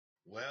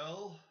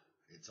Well,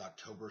 it's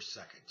October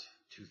 2nd,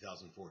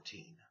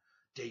 2014,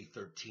 day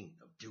 13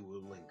 of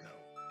Duolingo,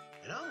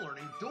 and I'm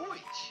learning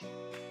Deutsch!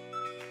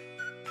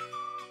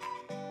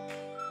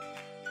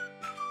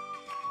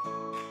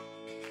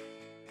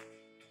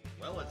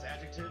 Well, it's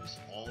adjectives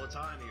all the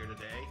time here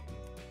today.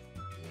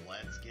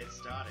 Let's get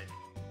started.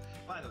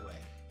 By the way,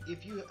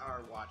 if you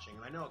are watching,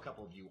 and I know a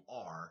couple of you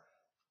are,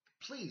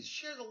 please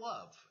share the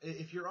love.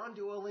 If you're on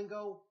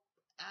Duolingo,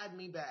 add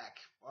me back.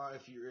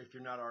 If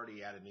you're not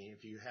already added me,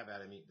 if you have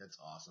added me, that's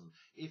awesome.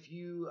 If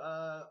you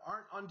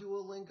aren't on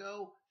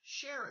Duolingo,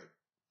 share it.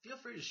 Feel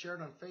free to share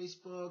it on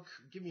Facebook.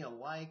 Give me a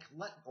like,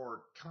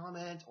 or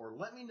comment, or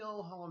let me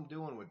know how I'm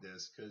doing with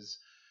this. Because,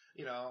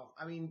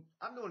 I'm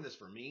doing this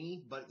for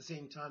me, but at the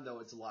same time, though,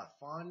 it's a lot of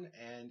fun.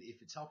 And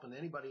if it's helping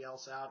anybody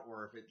else out,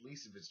 or if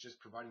it's just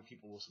providing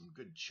people with some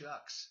good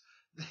chucks,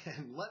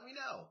 then let me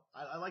know.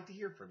 I like to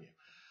hear from you.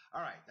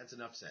 All right, that's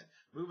enough said.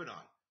 Moving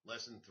on.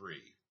 Lesson 3.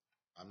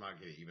 I'm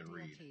not going to even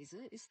read. Der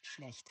Käse ist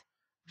schlecht.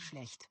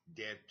 Schlecht.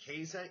 Der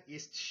Käse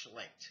ist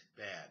schlecht.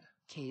 Bad.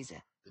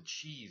 Käse. The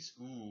cheese.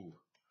 Ooh.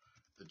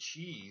 The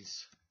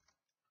cheese.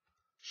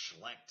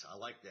 Schlecht. I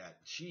like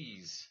that.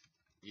 Cheese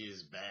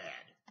is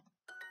bad.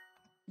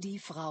 Die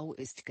Frau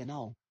ist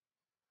genau.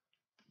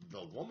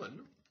 The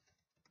woman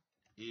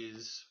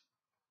is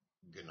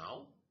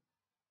genau.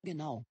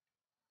 Genau.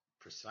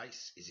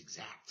 Precise is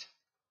exact.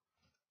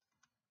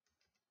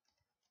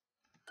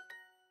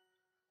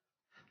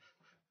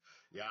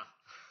 Yeah.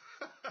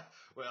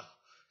 Well.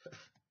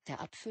 Der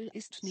Apfel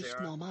ist nicht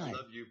Sarah, normal. I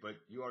love you, but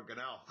you are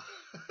genau.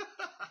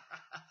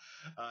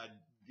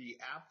 The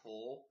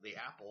apple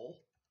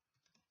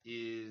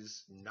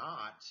is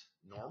not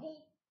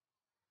normal?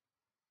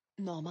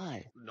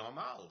 Normal.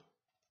 Normal.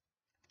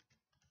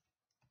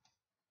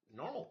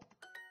 Normal.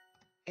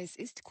 Es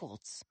ist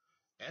kurz.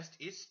 Es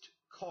ist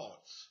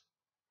kurz.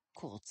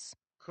 Kurz.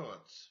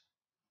 Kurz.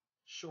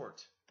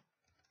 Short.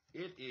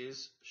 It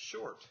is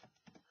short.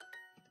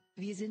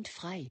 Wir sind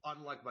frei.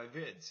 Unlike my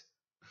vids.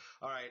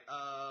 All right,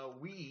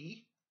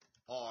 we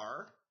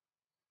are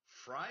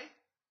frei?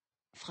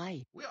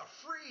 Frei. We are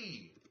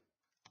free.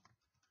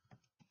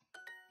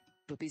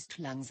 Du bist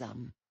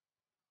langsam.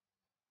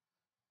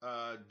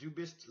 Du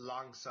bist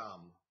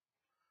langsam.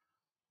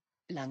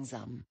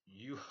 Langsam.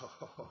 You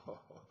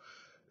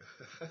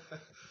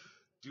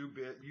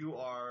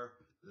are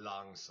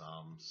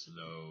langsam,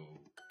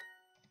 slow.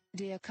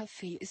 Der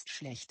Kaffee ist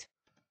schlecht.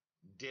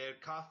 Der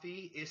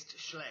Kaffee ist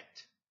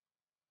schlecht.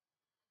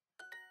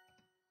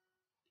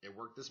 It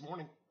worked this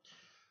morning.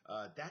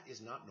 That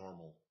is not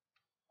normal.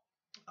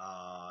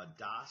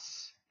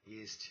 Das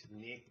ist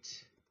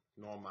nicht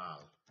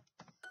normal.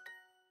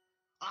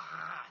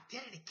 Ah,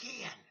 did it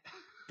again.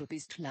 Du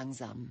bist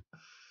langsam.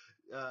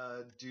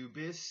 Du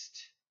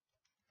bist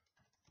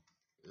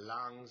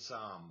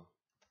langsam.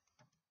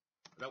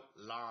 Nope,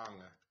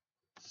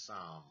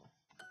 langsam.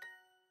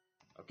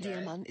 Okay.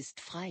 Der Mann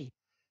ist frei.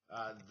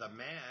 The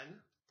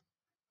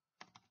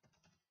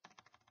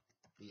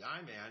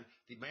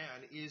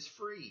man is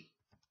free.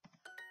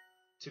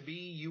 To be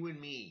you and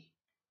me.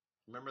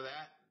 Remember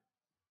that?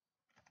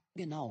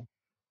 Genau.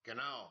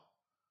 Genau.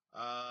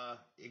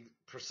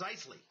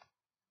 Precisely.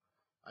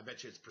 I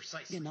bet you it's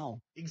precisely.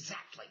 Genau.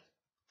 Exactly.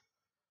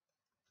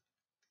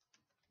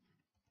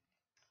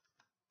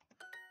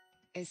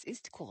 Es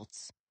ist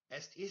kurz.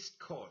 Es ist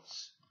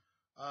kurz.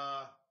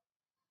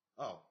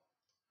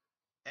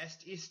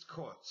 Es ist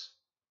kurz.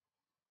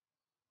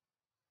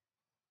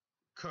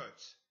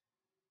 Kurz.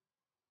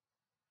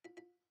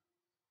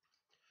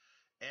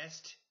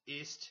 Es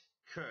ist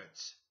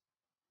kurz.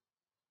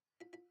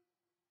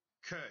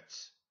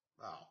 Kurz.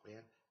 Oh,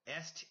 man.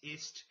 Es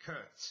ist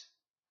kurz.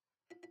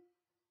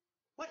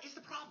 What is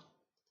the problem?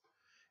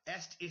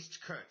 Es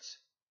ist kurz.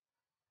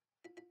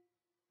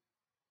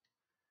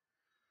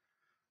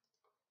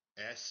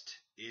 Es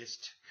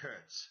ist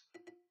kurz.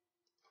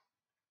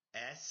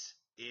 Es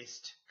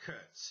ist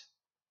kurz.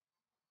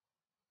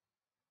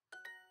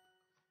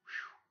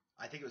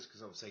 I think it was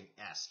because I was saying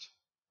est.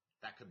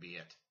 That could be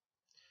it.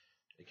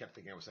 I kept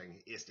thinking I was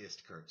saying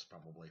ist kurz,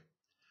 probably.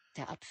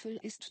 Der Apfel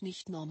ist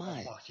nicht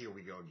normal. Oh, here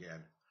we go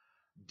again.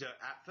 Der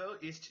Apfel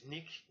ist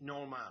nicht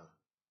normal.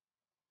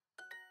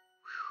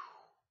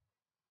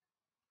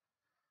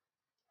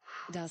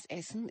 Das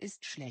Essen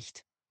ist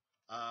schlecht.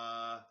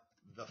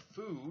 The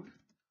food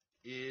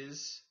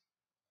is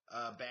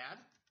bad.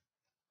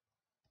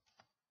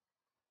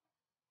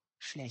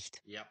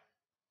 Schlecht. Yep.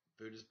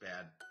 Food is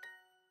bad.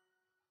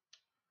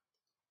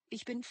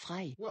 Ich bin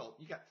frei. Well,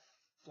 you got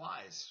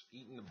flies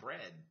eating the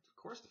bread. Of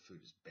course the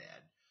food is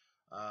bad.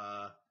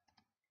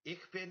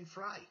 Ich bin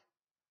frei.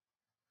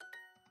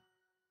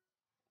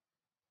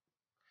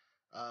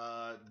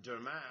 Der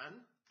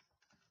Mann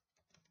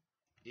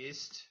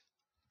ist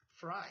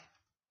frei.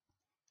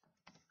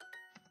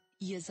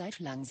 Ihr seid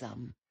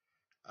langsam.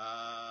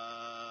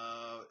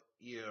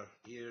 You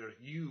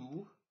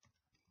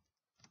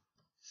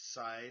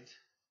seid.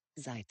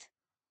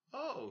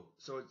 Oh,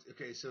 so it's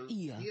okay. So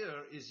ihr.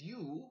 Here is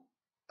you.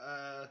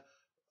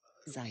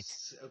 Seid.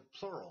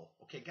 Plural.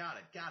 Okay, got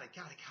it.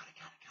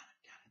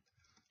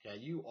 Okay,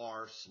 you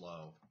are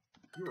slow.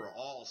 You are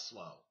all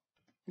slow.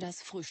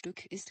 Das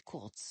Frühstück ist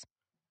kurz.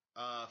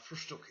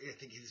 Frühstück, I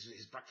think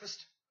is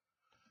breakfast.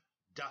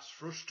 Das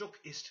Frühstück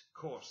ist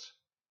kurz.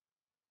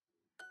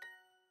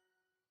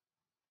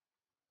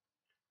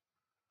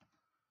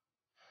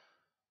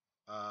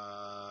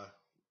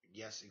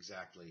 Yes,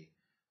 exactly.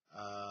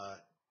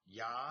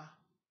 Ja,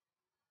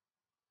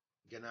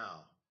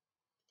 genau.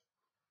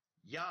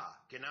 Ja,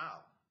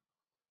 genau.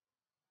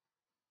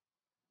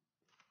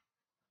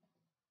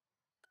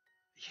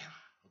 Yeah,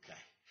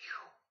 okay.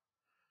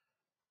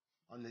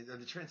 On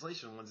the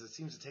translation ones, it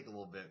seems to take a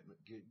little bit.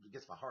 It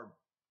gets my heart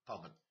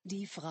pumping.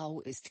 Die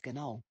Frau ist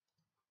genau.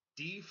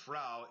 Die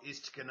Frau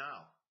ist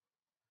genau.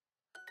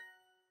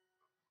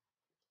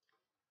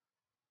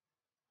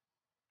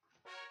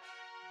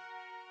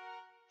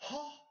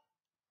 Oh,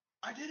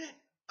 I did it!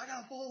 I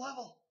got a full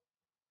level.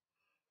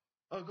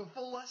 A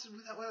full lesson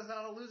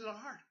without losing a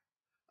heart.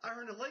 I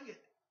earned a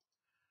Liggett.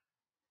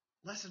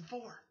 Lesson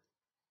 4.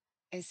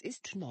 Es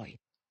ist neu.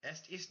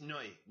 Es ist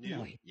neu. New.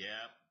 Neu.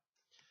 Yeah.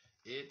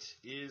 It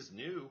is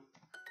new.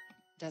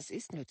 Das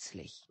ist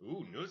nützlich.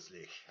 Ooh,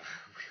 nützlich.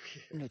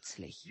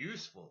 Nützlich.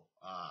 Useful.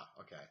 Ah,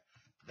 okay.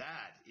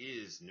 That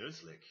is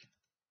nützlich.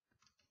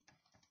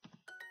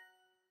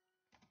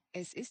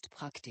 Es ist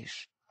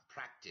praktisch.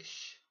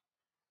 Praktisch.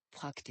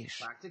 Praktisch.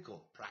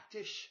 Practical.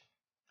 Praktisch.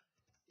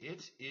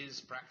 It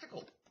is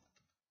practical.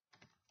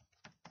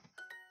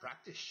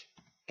 Praktisch.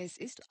 Es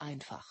ist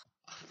einfach.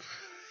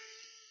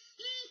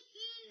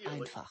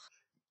 Einfach.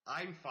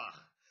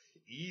 Einfach.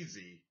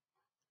 Easy.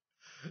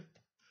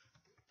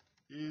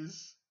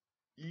 Is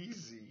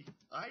easy.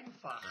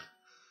 Einfach.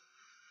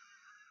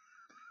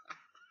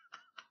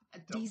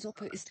 Die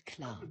Suppe ist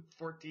klar. I'm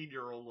a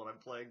 14-year-old when I'm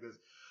playing this.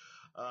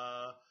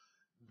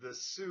 The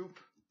soup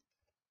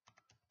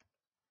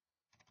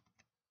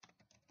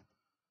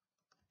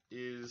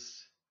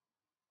is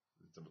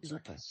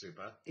Suppe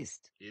Suppe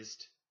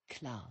ist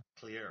klar.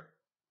 Clear.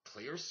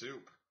 Clear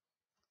soup.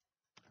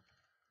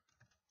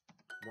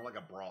 More like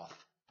a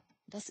broth.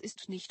 Das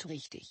ist nicht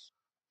richtig.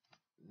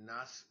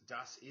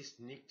 Das ist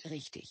nicht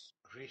Richtig.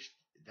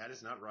 That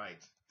is not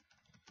right.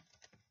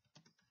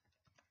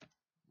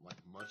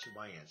 Like much of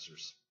my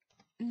answers.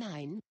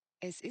 Nein,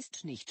 es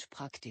ist nicht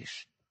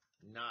praktisch.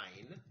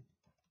 Nein,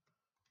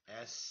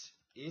 es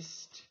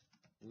ist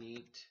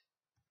nicht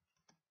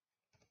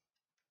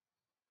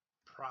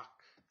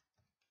praktisch.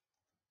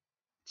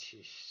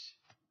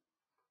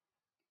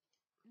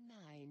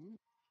 Nein,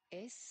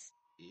 es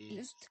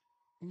ist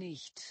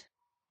nicht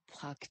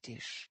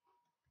praktisch.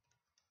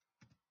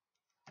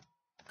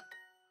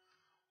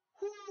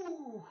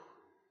 Whew.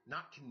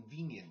 Not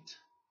convenient.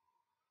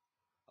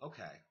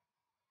 Okay.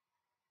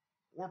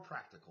 Or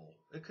practical.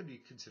 It could be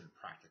considered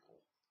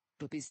practical.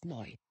 Du bist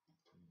neu.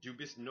 Du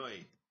bist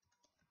neu.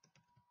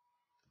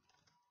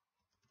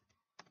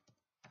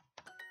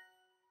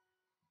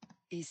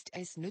 Ist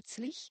es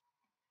nützlich?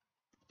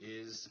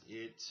 Is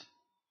it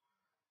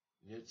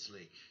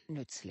nützlich?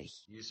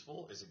 Nützlich.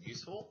 Useful? Is it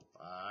useful?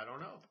 I don't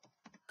know.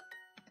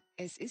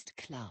 Es ist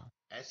klar.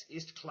 Es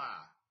ist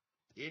klar.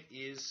 It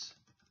is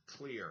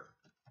clear.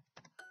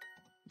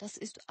 Das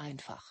ist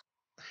einfach.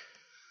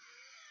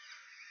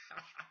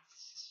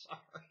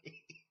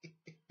 Sorry.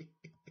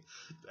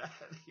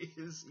 That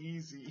is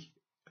easy.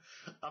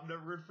 I'm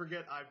never going to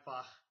forget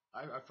einfach.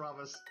 I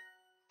promise.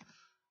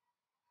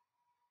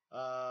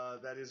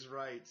 That is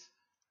right.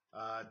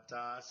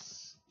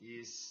 Das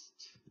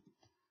ist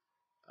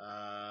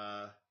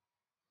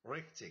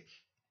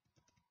richtig.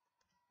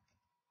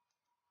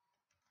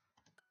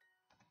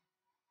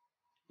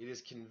 It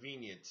is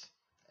convenient.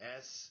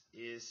 Es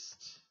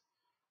ist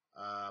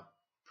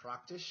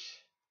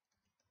praktisch.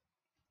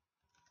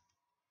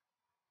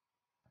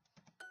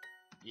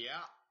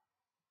 Yeah.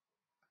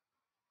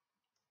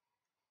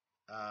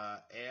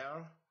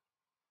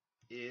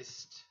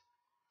 Ist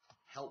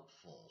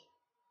helpful.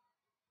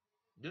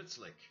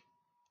 Nützlich.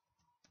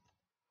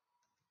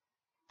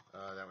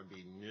 That would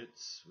be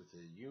nütz with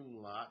a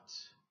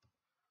umlaut.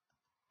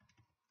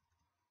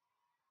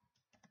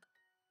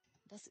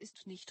 Das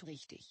ist nicht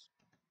richtig.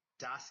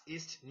 Das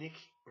ist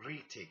nicht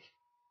richtig.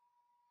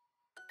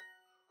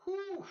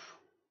 Whew.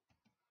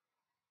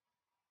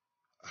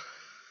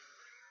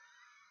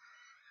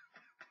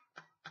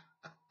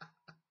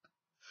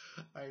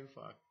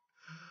 Einfach.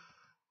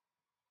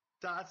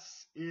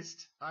 Das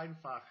ist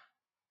einfach.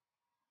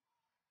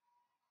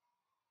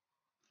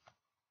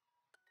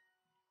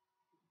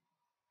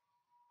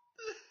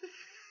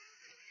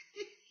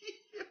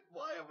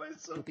 Why am I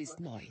so Du bist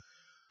neu.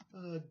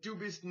 Du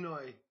bist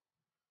neu.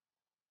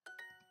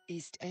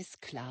 Ist es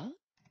klar?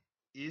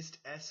 Ist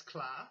es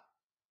klar?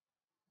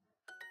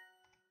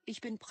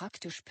 Ich bin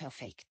praktisch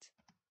perfekt.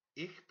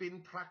 Ich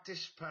bin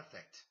praktisch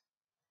perfekt.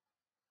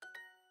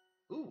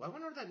 Ooh, I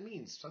wonder what that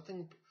means.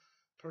 Something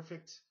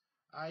perfect.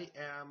 I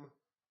am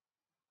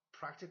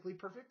practically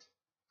perfect?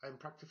 I'm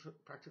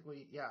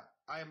practically, yeah.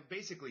 I am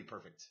basically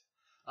perfect.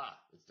 Ah,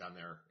 it's down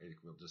there.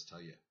 It will just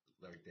tell you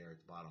right there at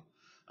the bottom.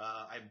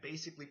 I'm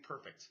basically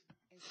perfect.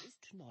 Es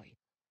ist neu.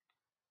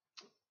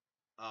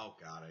 Oh,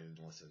 God, I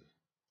didn't listen.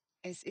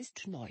 Es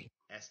ist neu.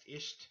 Es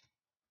ist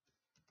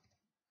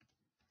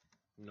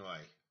neu.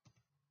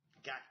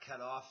 Got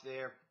cut off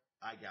there.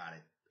 I got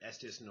it.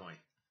 Es ist neu.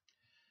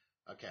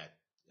 Okay.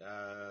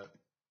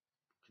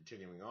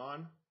 Continuing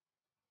on.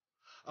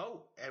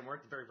 Oh, and we're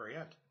at the very, very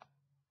end.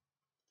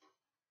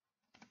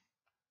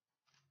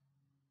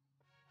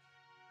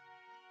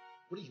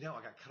 What do you know?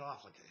 I got cut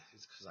off. Like,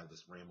 it's because I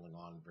was rambling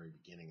on in the very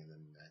beginning, and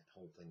then that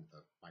whole thing with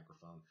the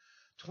microphone.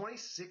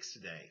 26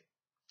 today.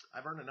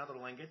 I've earned another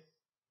lingot.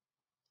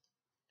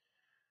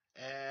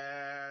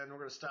 And we're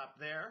going to stop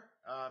there.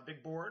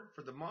 Big board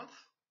for the month.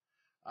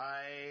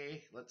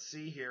 Let's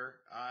see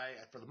here.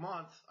 For the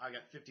month, I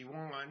got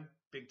 51.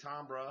 Big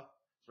Tombra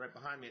is right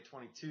behind me at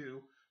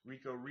 22.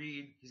 Rico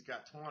Reed, he's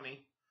got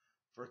 20.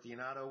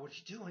 Fortunato, what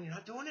you doing? You're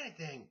not doing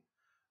anything.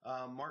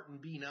 Martin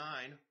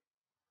B9.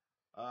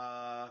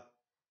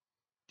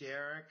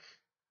 Derek,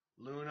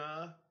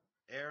 Luna,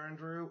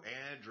 Andrew,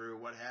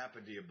 what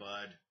happened to you,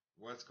 bud?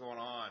 What's going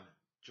on?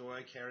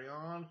 Joy, carry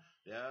on.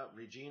 Yeah,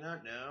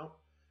 Regina, no.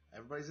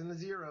 Everybody's in the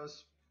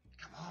zeros.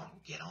 Come on,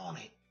 get on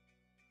it.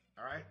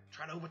 All right,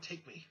 try to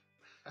overtake me.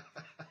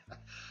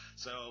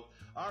 So,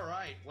 all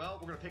right. Well,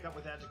 we're going to pick up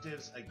with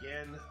adjectives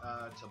again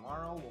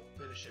tomorrow. We'll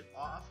finish it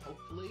off.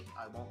 Hopefully,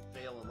 I won't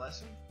fail a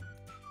lesson.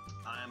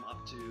 I'm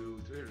up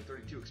to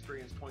 332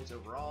 experience points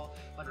overall,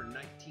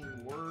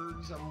 119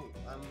 words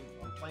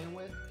I'm playing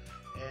with,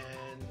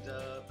 and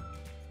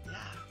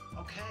yeah,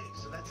 okay,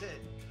 so that's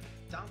it.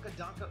 Danke,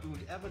 danke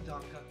und ever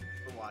danke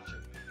for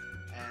watching,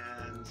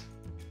 and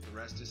the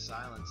rest is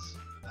silence.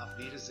 Auf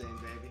Wiedersehen,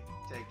 baby.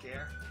 Take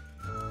care.